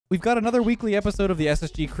We've got another weekly episode of the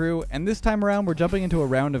SSG crew, and this time around we're jumping into a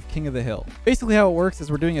round of King of the Hill. Basically how it works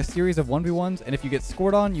is we're doing a series of 1v1s, and if you get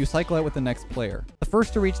scored on, you cycle out with the next player. The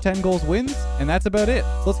first to reach 10 goals wins, and that's about it.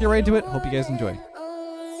 So let's get right into it. Hope you guys enjoy.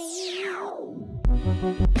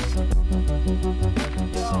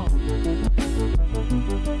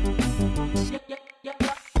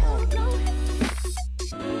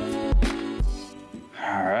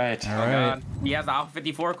 All right. He has the Alpha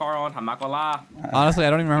 54 car on. I'm not gonna lie. Honestly, I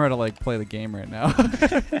don't even remember how to like play the game right now.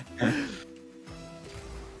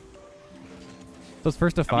 So it's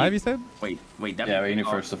first to 5, you said? Wait. Yeah, we need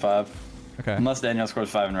first to 5. Okay. Unless Daniel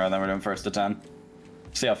scores 5 in a row, then we're doing first to 10.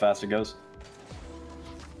 See how fast it goes.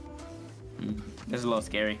 This is a little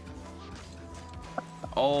scary.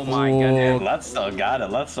 Oh my goodness. Let's still got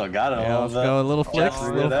it. Yeah, let's go. A little flicks.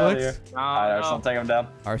 Little flicks. Alright, Arsenal, take him down.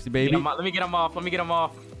 RC baby. Let me get him off.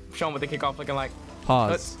 Show him what the kickoff looking like.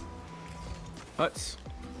 Pause. Huts.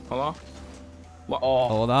 Hold on. What? Oh.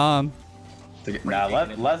 Hold on. Nah,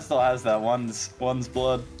 Leth still has that one's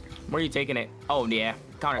blood. Where are you taking it? Oh, yeah.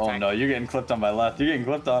 Counter attack. Oh no, you're getting clipped on by Leth. You're getting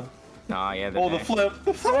clipped on. Nah, yeah. Oh, the flip.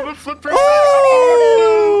 The flip.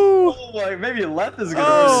 Oh! Oh, like, maybe Leth is gonna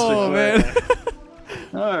Oh, man.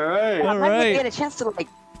 Alright. All right. Get a chance to like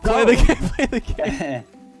Play the game.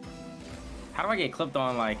 How do I get clipped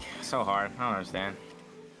on like so hard? I don't understand.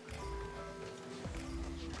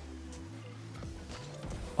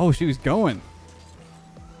 Oh, she was going.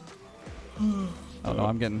 Oh no,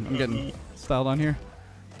 I'm getting styled on here.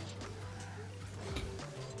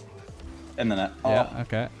 In the net. Oh. Yeah,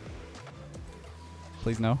 okay.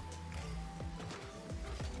 Please no.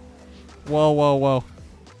 Whoa.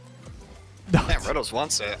 Damn, Riddles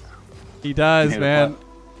wants it. He does, man.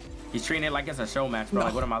 He's treating it like it's a show match, bro.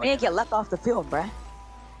 Like, what am I we need like? to get left off the field, bruh.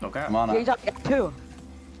 Okay. Come on You up. got to get 2.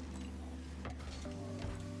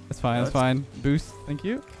 That's fine, that's fine. Boost, thank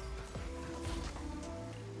you.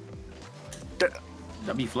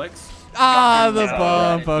 W flicks. Ah, the Yeah,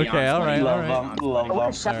 bump. right. Okay, Yeah, alright. Love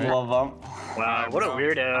them. Wow, what a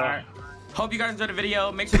weirdo. Alright. Hope you guys enjoyed the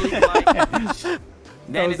video. Make sure to leave a like.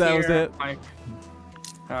 That was it.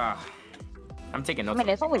 I'm taking I notes. mean,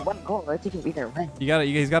 it's only 1 goal. I think you either win. You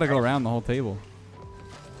guys gotta go around the whole table.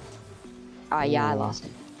 Yeah, I lost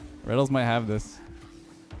it. Riddles might have this.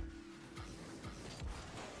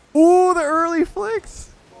 Ooh, the early flicks.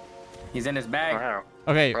 He's in his bag. Wow.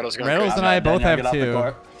 Okay, Riddles Riddles gonna and I Daniel, both get have off the 2.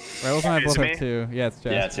 court. Riddles and I Is both it have me? 2. Yeah, it's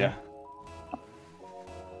Jess. Yeah, it's you.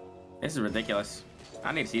 This is ridiculous.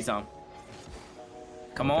 I need to see some.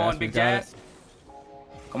 Come Okay, on, we Big got Jazz.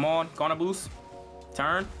 Come on, corner boost.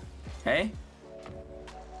 Turn. Hey.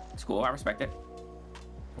 It's cool. I respect it.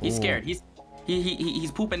 He's Ooh. scared.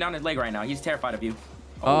 He's pooping down his leg right now. He's terrified of you.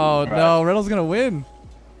 Oh right. no, Riddles gonna win.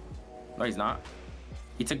 No, he's not.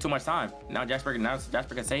 He took too much time. Now Jasper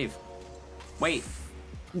can save. Wait.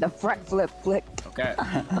 The front flip flick. Okay.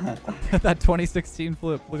 That 2016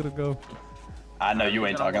 flip. Look at him go. I know you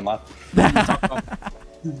ain't talking Leth.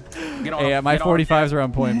 Get on Hey, him, my get on him. 45s are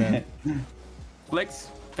on point, man. Flicks.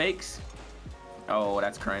 Fakes. Oh,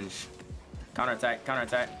 that's cringe. Counter attack.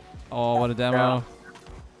 Oh, what a demo.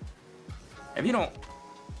 If you don't,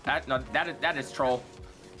 that is troll.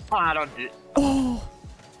 Oh, I don't do.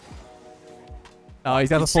 Oh, he's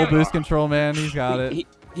got the full boost control, man. He's got it.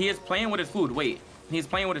 He is playing with his food. Wait, he's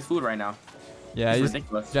playing with his food right now. Yeah, It's he's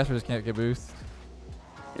ridiculous. Jasper just can't get boost.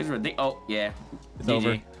 It's ridiculous. Oh yeah. It's GG.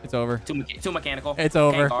 over. It's over. Too mechanical. It's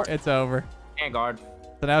Can't over. guard. It's over. Can't guard.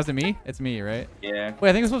 So now is it me? It's me, right? Yeah. Wait,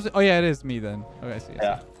 I think it's supposed to. Oh yeah, it is me then. Okay, I see.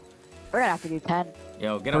 Yeah. We're gonna have to do 10.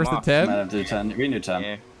 Yo, get him First to off. 10. Might have to do 10. We can do 10.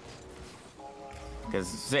 Yeah. Because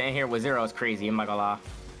sitting here with 0 is crazy. I'm not gonna lie.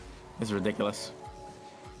 It's ridiculous.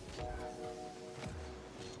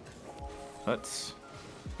 Let's.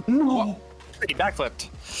 No. He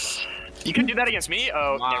backflipped. You can do that against me?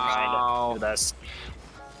 Oh, Wow. never mind. Do this.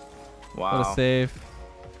 Wow. What a save.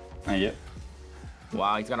 Thank you.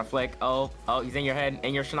 Wow, he's gonna flick. Oh, he's in your head,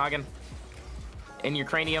 in your schnoggin, in your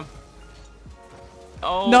cranium.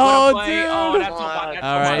 Oh, No, what a play. dude. Oh, that's too much. That's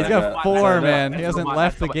All too right, much. he's That's got too much. 4, That's too man. much. He That's too hasn't much.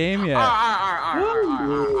 left the That's too game much. yet.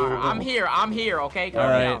 I'm here. Okay. All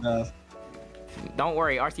right. Don't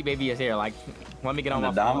worry, RC baby is here. Like, let me get on The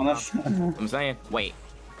my dominance. I'm saying, wait.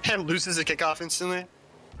 And loses a kickoff instantly.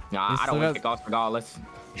 Nah, He's I don't still want kickoffs regardless.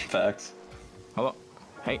 Facts. Hello.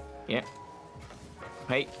 Hey. Yeah.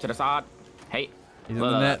 Hey, to the side. Hey. He's in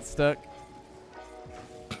the net stuck.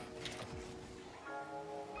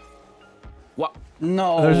 What?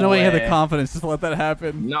 No. There's no way he had the way. confidence just to let that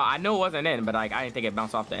happen. No, I knew it wasn't in, but like I didn't think it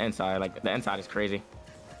bounced off the inside. Like the inside is crazy.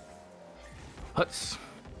 Huts.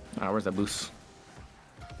 Alright, where's the boost?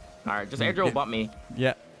 Alright, just air drill bump me.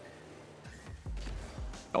 Yeah.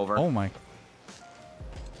 Over. Oh my.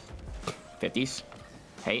 50s.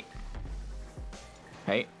 Hey.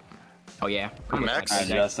 Hey. Oh yeah. I'm looking like Max? Alright,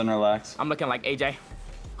 AJ. Justin, relax. I'm looking like AJ.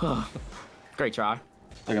 Great try.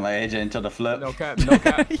 Looking like AJ until the flip. No cap. No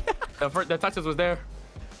cap. The touches was there.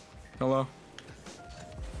 Hello.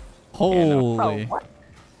 Holy. Oh, what?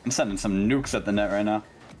 I'm sending some nukes at the net right now.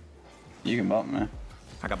 You can bump me.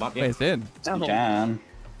 I got bumped. Wait, it's in. You can.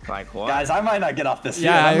 Like what? Guys, I might not get off this field.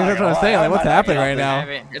 Yeah, I'm not that's what gonna I'm saying. lie. Like, what's I might not happening get off right this- now? Have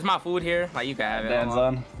it. It's my food here. Like you can have it. Dan's Hold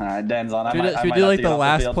on. on. Alright, Dan's on. I Should might we not do get like off the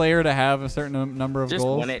last field. player to have a certain number of Just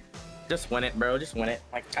goals? win it. Just win it, bro. Just win it.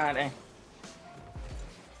 Like god dang.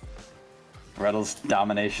 Reddle's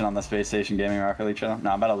domination on the Space Station Gaming Rocket League channel. No,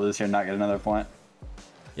 I'm about to lose here and not get another point.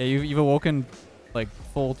 Yeah, you've awoken like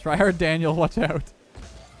full tryhard Daniel. Watch out.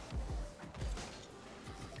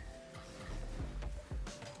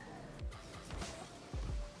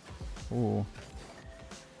 Ooh.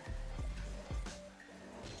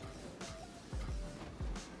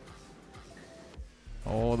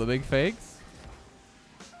 Oh, the big fakes?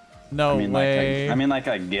 No way. I mean, like,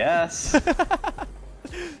 I guess.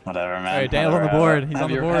 Whatever, man. Alright, Daniel's on the Whatever. board. He's Have on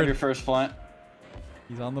the your- board. Have your first point.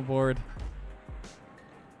 He's on the board.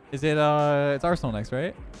 Is it it's Arsenal next,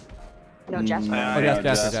 right? No, Jasper. Nah, Oh, yeah,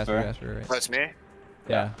 Jasper, right. That's me.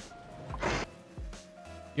 Yeah.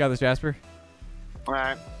 You got this, Jasper?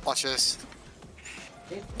 Alright, watch this.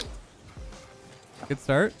 Good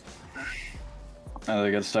start.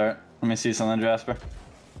 Another good start. Let me see something, Jasper.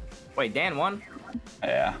 Wait, Dan won?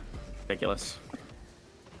 Yeah. Ridiculous.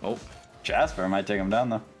 Oh, Jasper might take him down,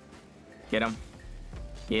 though. get him.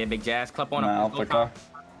 Yeah, big jazz. Clap on him. Nah, I'll It's play go time.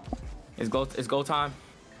 car. It's go time.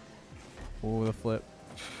 Ooh, the flip.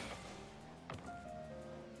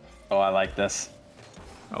 Oh, I like this.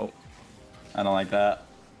 Oh, I don't like that.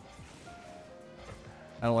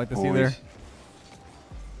 I don't like this Boys. either.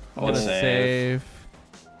 What What a a save. save.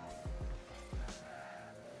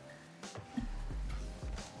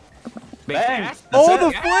 big Bang! jazz. Oh, That's the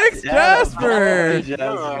it. flicks, Yeah. Jasper! Holy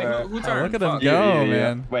Jasper. Who Oh, turned? look at him Fuck. go, You.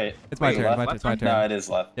 man. Wait. It's my wait, turn. left? It's my turn. No, it is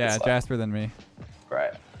left. Yeah, It's left. Jasper than me.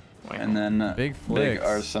 Right. Wait, And then Big big flicks.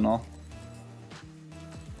 Arsenal.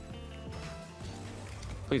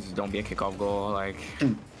 please just don't be a kickoff goal. Like,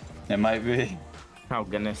 It might be. oh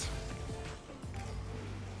goodness.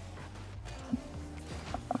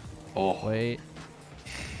 Oh, Wait.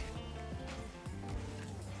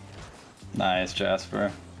 nice, Jasper.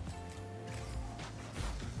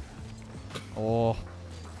 Oh.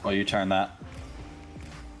 Oh, you turn that.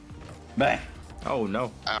 Bang. Oh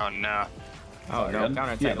no. Oh no. Oh all no. good.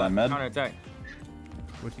 Counter Yeah, attack. that med. Counter attack.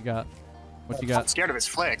 What you got? What you I'm got? scared of his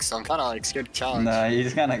flicks, so I'm kind of like scared to challenge. Nah, you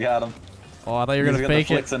just kind of got him. Oh, I thought you were He's gonna got the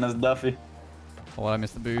fake it. flicks in his Duffy. Oh, I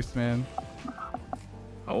missed the boost, man.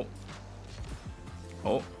 Oh.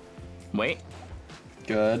 Oh. Wait.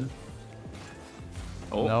 Good.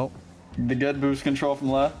 Oh. Nope. The good boost control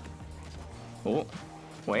from Leth. Oh.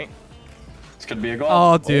 Wait. This could be a goal.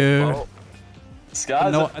 Oh, dude. Oh,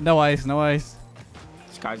 Skies No, it. no ice, no ice.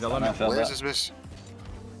 Sky's the I limit. felt where's that. this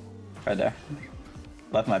bitch? Right there.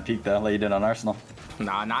 Left my peak though, like you did on Arsenal.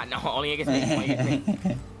 Nah, not no. Only against me. Only against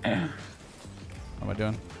me. What am I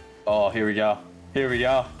doing? Oh, here we go. Here we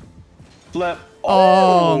go. Flip.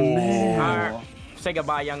 Oh, man. Alright. Say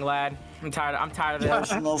goodbye, young lad. I'm tired of this.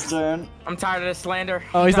 Arsenal's turn. I'm tired of this slander.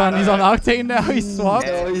 Oh, he's on Octane now. He's swapped.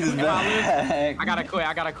 Oh, he's If I lose, back. I gotta quit.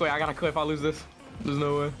 I gotta quit if I lose this. There's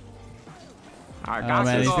no way. Alright, Oh guys,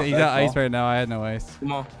 man, let's he's, go. he's got ice right now. I had no ice.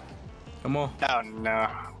 Come on. Come on. Oh no.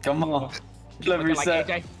 Come on. Flip Looking like reset.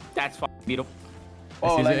 AJ. That's beautiful.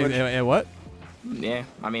 Oh, Is- language. what? Yeah,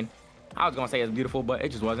 I mean, I was gonna say it's beautiful, but it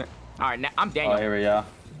just wasn't. Alright, now I'm Oh, Daniel. here we go.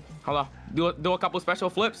 Hold on. Do a couple special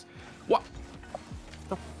flips. What?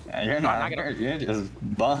 Yeah, you're not not. gonna- You're just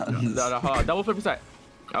buns. Double flip reset.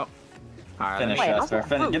 Oh. Alright, Finish, Wait, Jasper. how's that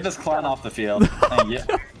Finish. fruit? Get this clown off the field. Thank you.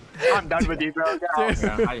 I'm done with you, bro. Get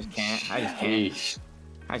out. I just can't. I just can't. Yeesh.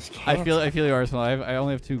 I just can't. I feel you, Arsenal. I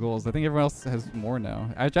only have 2 goals. I think everyone else has more now.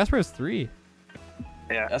 Jasper has 3.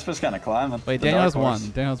 Yeah. Jasper's kind of climbing. Wait, The Daniel dark has 1. horse.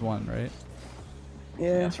 Daniel has 1, right?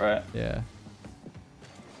 Yeah. That's right. Yeah.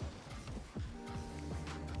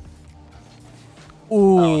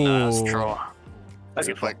 Ooh. Oh no, that's troll. That's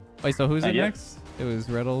a good flick. Wait, so who's Thank it you. next? It was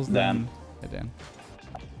Reddles, Dan. then... Yeah, Dan.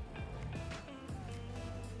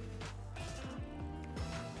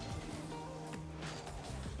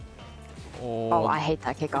 Oh, I hate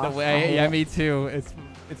that The kickoff. way, yeah, me too.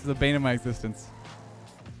 It's the bane of my existence.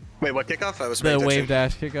 Wait, what kickoff? I was The paying wave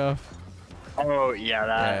attention. dash kickoff. Oh yeah,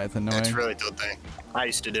 that. Yeah, it's annoying. It's really tilting. I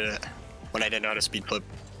used to do it when I didn't know how to speed flip.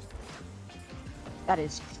 That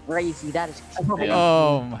is crazy. That is Yeah.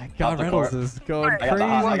 Oh my god, the Reynolds court. is going I got the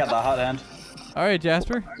hot. I crazy. got the hot hand. All right,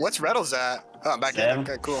 Jasper. What's Reddles at? Oh, I'm back in. 7.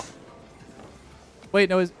 Okay, cool. Wait,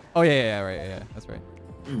 no, is oh yeah, right, yeah, that's right.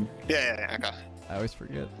 Yeah, okay. I always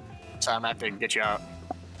forget. So I'm gonna have to get you out.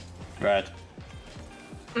 Right.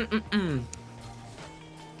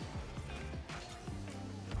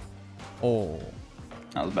 Oh,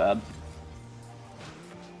 That was bad.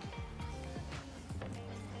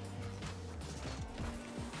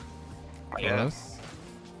 Yeah. close.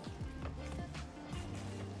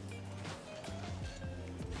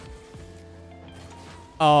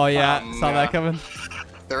 Oh yeah, saw that coming.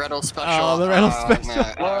 The Reddle special. Oh, the Reddle special.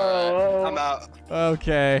 Nah, I'm out.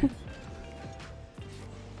 Okay.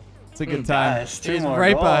 It's a good time. Guys, two He's more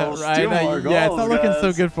right goals, by, two right. more Yeah, it's not goals, looking so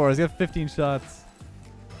guys. good for us. He's got 15 shots.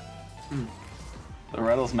 The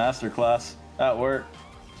Reddles Masterclass at work.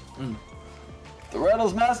 The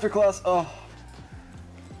Reddles Masterclass. Oh,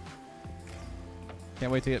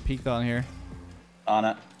 Can't wait to get peeked on here. on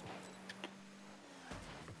it.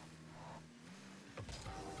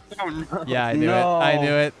 Oh, no. Yeah, I knew No. it. I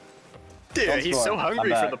knew it. Dude, Don't he's score. so hungry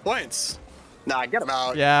I'm for back. the points. Nah, get him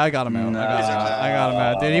out. Yeah, I got him out. I got him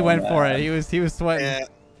out. Dude, he went for it. He was sweating. Yeah.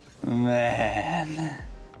 Man.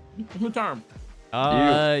 Who turn?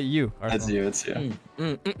 You. It's Arsenal. you. It's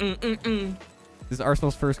you. This is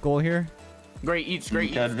Arsenal's first goal here. Great eats, great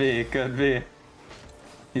eats. Could be. Could be.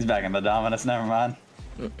 He's back in the dominance. Never mind.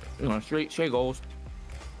 No, straight goals.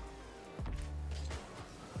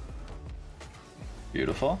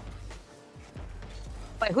 Beautiful.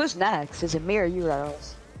 Wait, who's next? Is it me or you,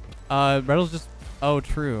 Reynolds? Reynolds just. Oh,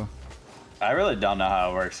 true. I really don't know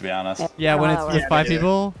how it works, to be honest. Yeah, when it's Oh, with yeah, 5 yeah.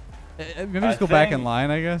 people. Maybe I just go back in think- line,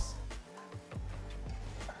 I guess.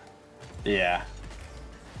 Yeah.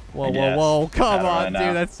 Whoa, I guess. whoa, come I don't on, really know.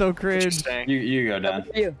 dude. That's so cringe. Interesting. You go down.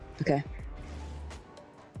 You. Okay.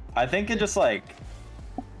 I think it just like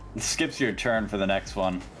skips your turn for the next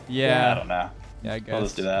one. I Yeah. don't know. Yeah, I guess. We'll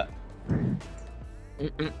just do that.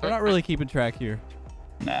 We're not really keeping track here.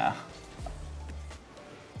 Nah.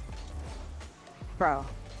 Bro.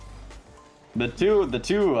 The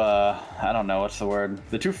two, I don't know what's the word.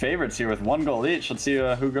 The two favorites here with 1 goal each. Let's see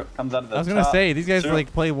who comes out of the I was gonna top say these guys two.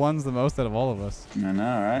 like play ones the most out of all of us. I know,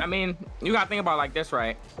 right? I mean, you gotta think about it like this,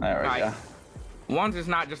 right? There we like, go. Ones is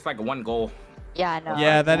not just like one goal. Yeah, I know.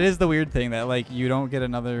 Yeah, that is the weird thing that like you don't get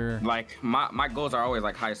another. Like my goals are always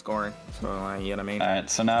like high scoring. So you know what I mean? All right,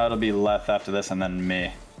 so now it'll be Leth after this, and then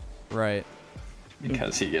me Right.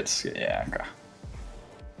 because he gets okay.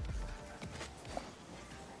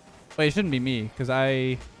 Wait, it shouldn't be me because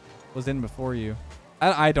I was in before you.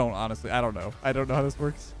 I don't honestly. I don't know. I don't know how this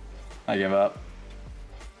works. I give up.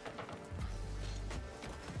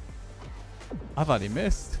 I thought he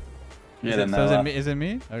missed. Get Is in it, there. so is it Leth. me? Is it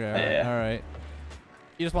me? Okay. Yeah. All right.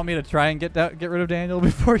 You just want me to try and get rid of Daniel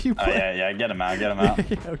before you Oh play? yeah, get him out, get him out.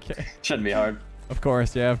 Yeah, okay. Shouldn't be hard. Of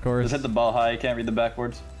course. Yeah. Of course. Just hit the ball high. You can't read the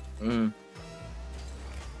backwards.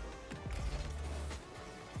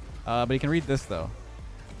 But you can read this though.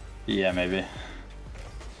 Yeah, maybe.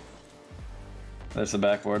 There's the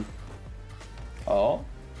backboard. Oh.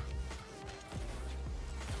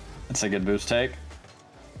 That's a good boost take.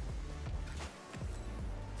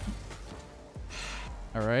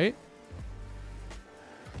 All right.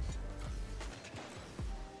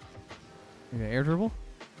 Okay, air dribble?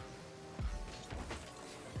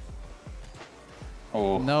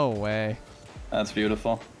 Oh, No way. that's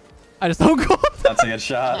beautiful. I just don't go. That's a good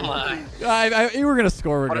shot. You were gonna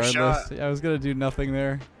score What a regardless. shot. I was gonna do nothing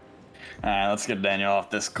there. All right, let's get Daniel off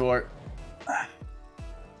this court.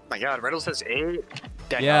 My God, Reynolds has 8.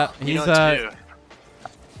 Daniel, Yeah, you he's, know what to do.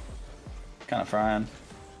 Kind of frying.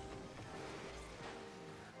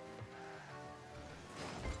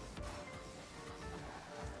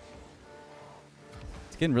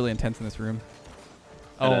 It's getting really intense in this room. It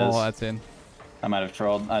Oh, is. that's in. I might have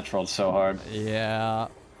trolled. I trolled so hard. Yeah. All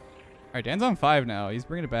right, Dan's on 5 now. He's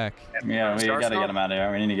bringing it back. Yeah, we gotta get him out of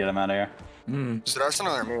here. We need to get him out of here. Is it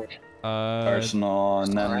Arsenal or me? Arsenal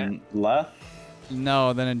and then Leth.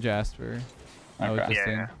 No, then in Jasper. I was Okay. just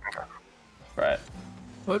in. Yeah. Right.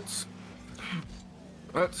 Let's.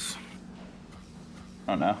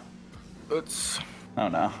 Oh no. Oh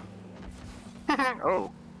no.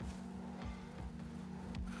 Oh.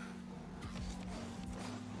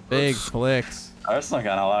 Big flicks. Arsenal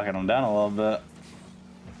kind of locking him down a little bit.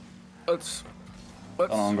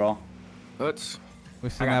 Going on goal. We've I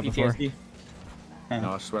seen got that before. PTSD.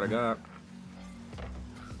 No, I swear to God.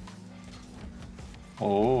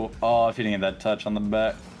 Oh, if you didn't get that touch on the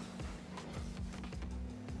back.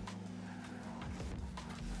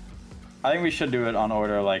 I think we should do it on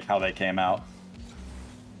order, like how they came out.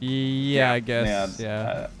 Yeah, I guess. Yeah,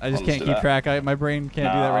 Yeah. I I'll just just can't do keep that. track. My brain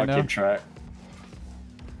can't do that right I'll now. keep track.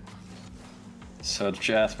 So it's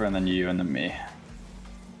Jasper and then you and then me.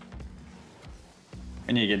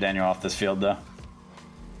 We need to get Daniel off this field though.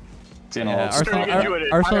 It's getting a little Arsenal, Arsenal- do it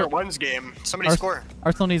in Arsenal- Fire One's game. Somebody score.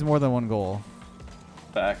 Arsenal needs more than one goal.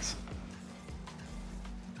 facts.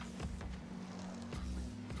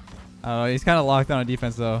 I don't know. He's kind of locked down on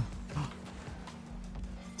defense though.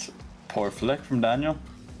 Poor flick from Daniel.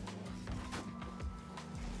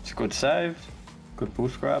 It's a good save. Good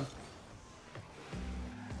boost grab.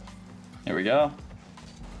 Here we go.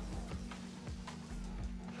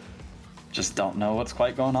 Just don't know what's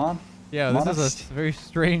quite going on. Yeah, this is a very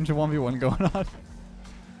strange 1v1 going on.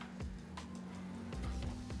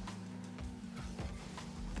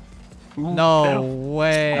 No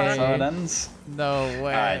way. That's how it ends. No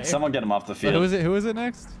way. Alright, someone get him off the So field. who is it? Who is it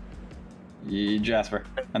next? Jasper.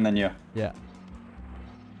 And then you. Yeah.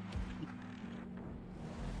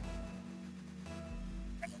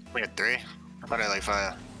 We had 3. I thought I like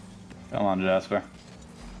 5. Come on, Jasper.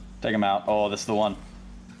 Take him out. Oh, this is the one.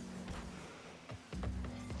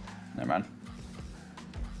 Never mind.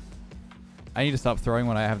 I need to stop throwing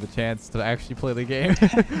when I have the chance to actually play the game.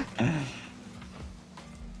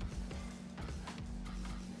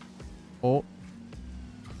 Oh.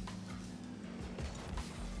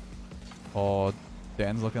 Oh,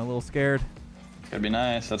 Dan's looking a little scared. Could be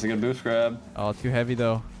nice. That's a good boost grab. Oh, too heavy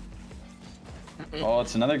though. Oh,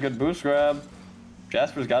 it's another good boost grab.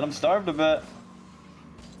 Jasper's got him starved a bit.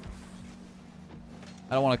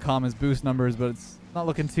 I don't want to calm his boost numbers, but it's not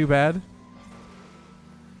looking too bad.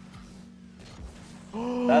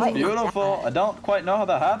 That's beautiful. I don't quite know how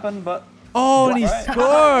that happened, but Oh, and he Right.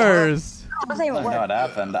 scores! Doesn't I even don't know work. what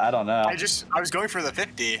happened. I don't know. I was going for the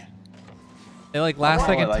 50. They like last Oh,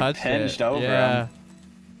 second it, like, touched pinched it. over Yeah. him.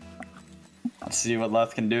 Let's see what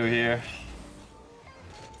Leth can do here.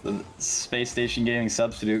 The Space Station Gaming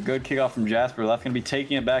substitute. Good kickoff from Jasper. Leth gonna be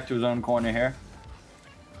taking it back to his own corner here.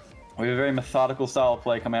 We have a very methodical style of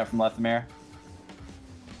play coming out from Lethamyr.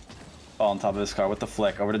 Ball on top of his car with the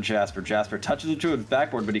flick over to Jasper. Jasper touches it to his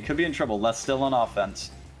backboard, but he could be in trouble. Leth's still on offense.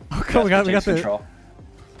 Oh, cool. We got takes the control.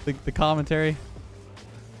 the commentary.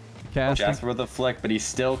 The casting. Jasper with a flick, but he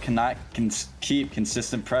still cannot keep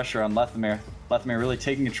consistent pressure on Lethamyr. Lethamyr really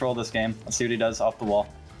taking control of this game. Let's see what he does off the wall.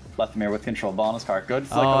 Lethamyr with control. Ball on his car. Good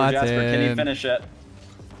flick Oh, over that's Jasper. Can he in. finish it?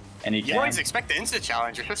 And he You can. always expect the insta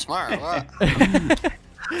challenge. You're so smart. What?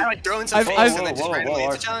 I like throwing some I've- fakes and then just whoa, randomly whoa,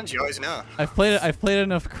 insta challenge. You always know. I've played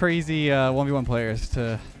enough crazy 1v1 players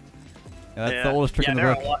to. Yeah, that's the oldest trick in the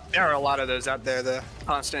book. There are a lot of those out there. The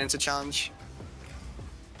constant insta challenge.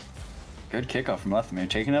 Good kickoff from Lethamyr,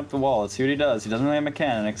 taking up the wall. Let's see what he does. He doesn't really have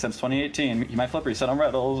mechanics since 2018. He might flip reset on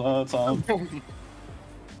Reddles. It's on.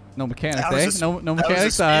 No mechanics, That was eh? a s- No that was a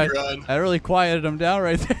mechanics. speed I run. really quieted him down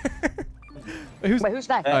right there. Wait, Wait, who's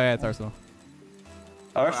next? Oh yeah, it's Arsenal.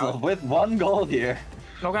 Arsenal with 1 goal here.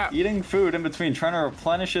 No cap. Eating food in between, trying to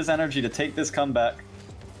replenish his energy to take this comeback.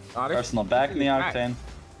 Oh, this- Arsenal back in the Smack. octane.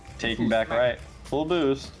 Taking back right. Full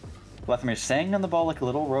boost. Lethamyr staying on the ball like a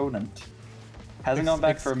little rodent. Hasn't gone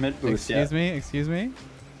back for a mid boost yet. Excuse me.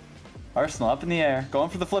 Arsenal up in the air, going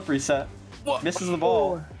for the flip reset. What? Misses the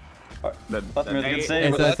ball. The Lethamyr's a good eight-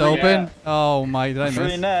 save. It's open. Oh my, did I Free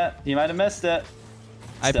miss? net. He might have missed it.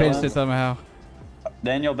 I Still pinched in. it somehow.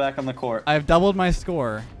 Daniel back on the court. I've doubled my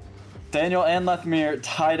score. Daniel and Lethamyr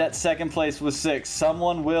tied at second place with 6.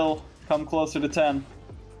 Someone will come closer to 10.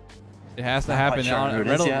 It has to Not happen. quite sure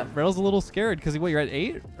who it is yet. Riddle's a little scared because you're at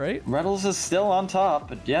 8, right? Reddles is still on top,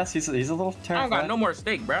 but yes, he's a little I terrified. don't got no more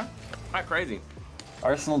steak, bro. Not crazy.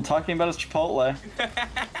 Arsenal talking about his Chipotle.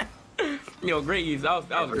 Yo, great use. That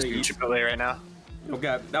was great use. Chipotle right now. Yo,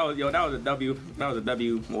 God, that was a W. That was a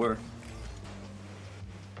W more.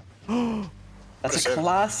 That's a save.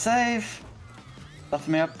 class save.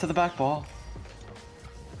 Lethamyr up to the back ball.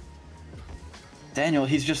 Daniel,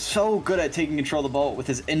 he's just so good at taking control of the ball with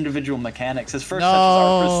his individual mechanics. His first touches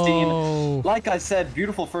are pristine. No. Like I said,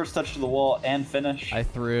 beautiful first touch to the wall and finish. I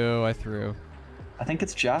threw. I think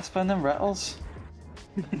it's Jasper and then Rettles.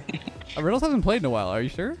 Riddles hasn't played in a while. Are you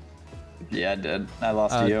sure? Yeah, I did. I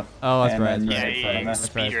lost to you. Oh, that's And right. then That's Yeah, right. you yeah, hit yeah. Frontman.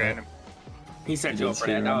 Speed right. random. He set He you did up for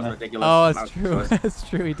that. That was speed ridiculous. Oh, That that's was true. ridiculous. That's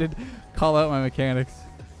true. He did call out my mechanics.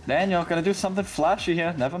 Daniel, gonna do something flashy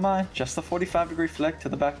here. Never mind. Just the 45-degree flick to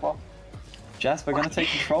the back wall. Jasper gonna take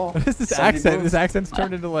control. What is this 70 accent? moves. This accent's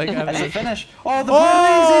turned into like. That's a finish. Oh, the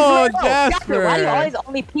Oh, Jasper, why do you always Jasper!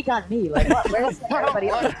 only peek on me? Like, what? Where's everybody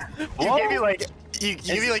else? You gave me like you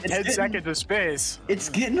gave me like It's 10 getting- seconds of space. It's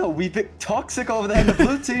getting a wee bit toxic over there in the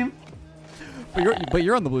blue team. But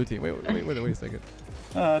you're on the blue team. Wait a second.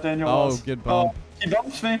 Daniel Oh, was. good bump. Oh, he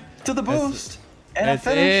bumps me to the That's- boost. And a It's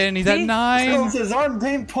finish. in. He's at He 9. scores his own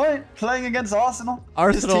game point playing against Arsenal.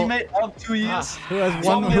 Arsenal. His teammate of 2 years. Who has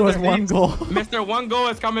Some one? Who has other one teams. goal? Mr. One goal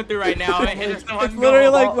is coming through right now. It's It's literally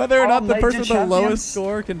like whether or All not the major person with the champions. lowest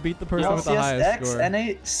score can beat the person with the highest LCSX, score.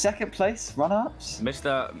 NA second place runner-ups.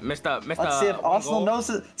 Mr. Let's see if Arsenal knows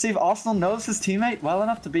it. See if Arsenal knows his teammate well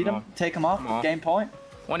enough to beat him, take him off, Come on. game point.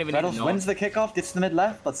 Won't even Reynolds know. wins the kickoff, gets to the mid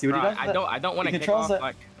left. Let's see what he does. with it. I don't want He to kick controls off. it.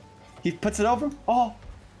 Like, He puts it over. Oh,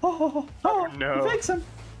 no. He fakes him.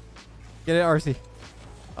 Get it, RC.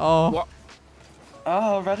 Oh. what?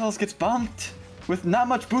 Oh, Reynolds gets bumped with not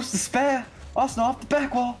much boost to spare. Arsenal off the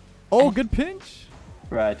back wall. Oh, good pinch.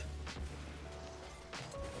 Right.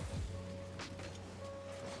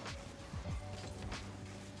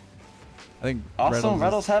 I think Arsenal and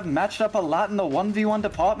Reynolds Reynolds have matched up a lot in the 1v1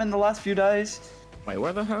 department in the last few days. Wait,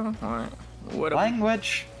 where the hell? All right. What a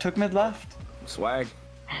Language took mid left. swag.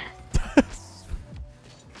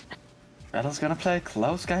 Reynolds gonna play a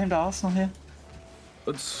close game to Arsenal here.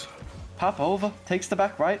 Let's. Pop over, takes the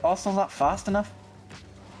back right. Arsenal's not fast enough.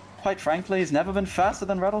 Quite frankly, he's never been faster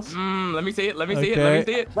than Reynolds. Let me see it. Let me see it. Let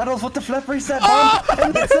me see it. Reynolds with the flip reset bump,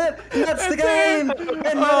 and that's it. And that's the game.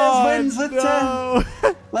 And Reynolds wins with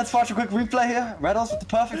 10. Let's watch a quick replay here. Reynolds with the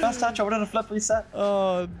perfect first touch over to the flip reset.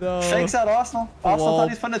 Oh no. Fakes out Arsenal. Arsenal Wall. thought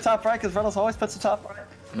he's putting the top right because Reynolds always puts the top right.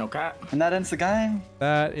 No cap. And that ends the game.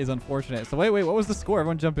 That is unfortunate. So wait, what was the score?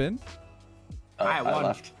 Everyone jump in. Oh, I had one.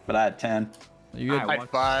 left, but I had 10. You good? I High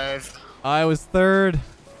 5. I was third.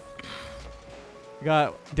 We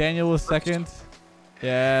got Daniel was second.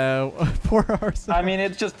 Yeah, poor Arsenal. I mean,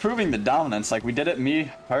 it's just proving the dominance. Like, we did it, me,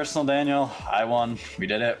 personal Daniel, I won. We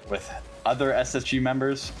did it with other SSG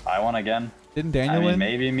members. I won again. Didn't I Daniel mean, win?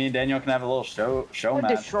 maybe me and Daniel can have a little show I'll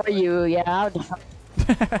match. destroy you. Yeah, I'll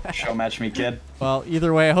destroy. Show match me, kid. Well,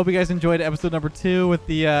 either way, I hope you guys enjoyed episode number 2 with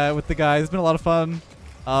the guys. It's been a lot of fun.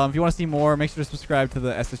 If you want to see more, make sure to subscribe to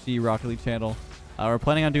the SSG Rocket League channel. We're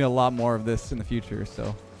planning on doing a lot more of this in the future,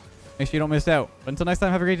 so make sure you don't miss out. But until next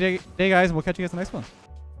time, have a great day, guys, and we'll catch you guys in the next one.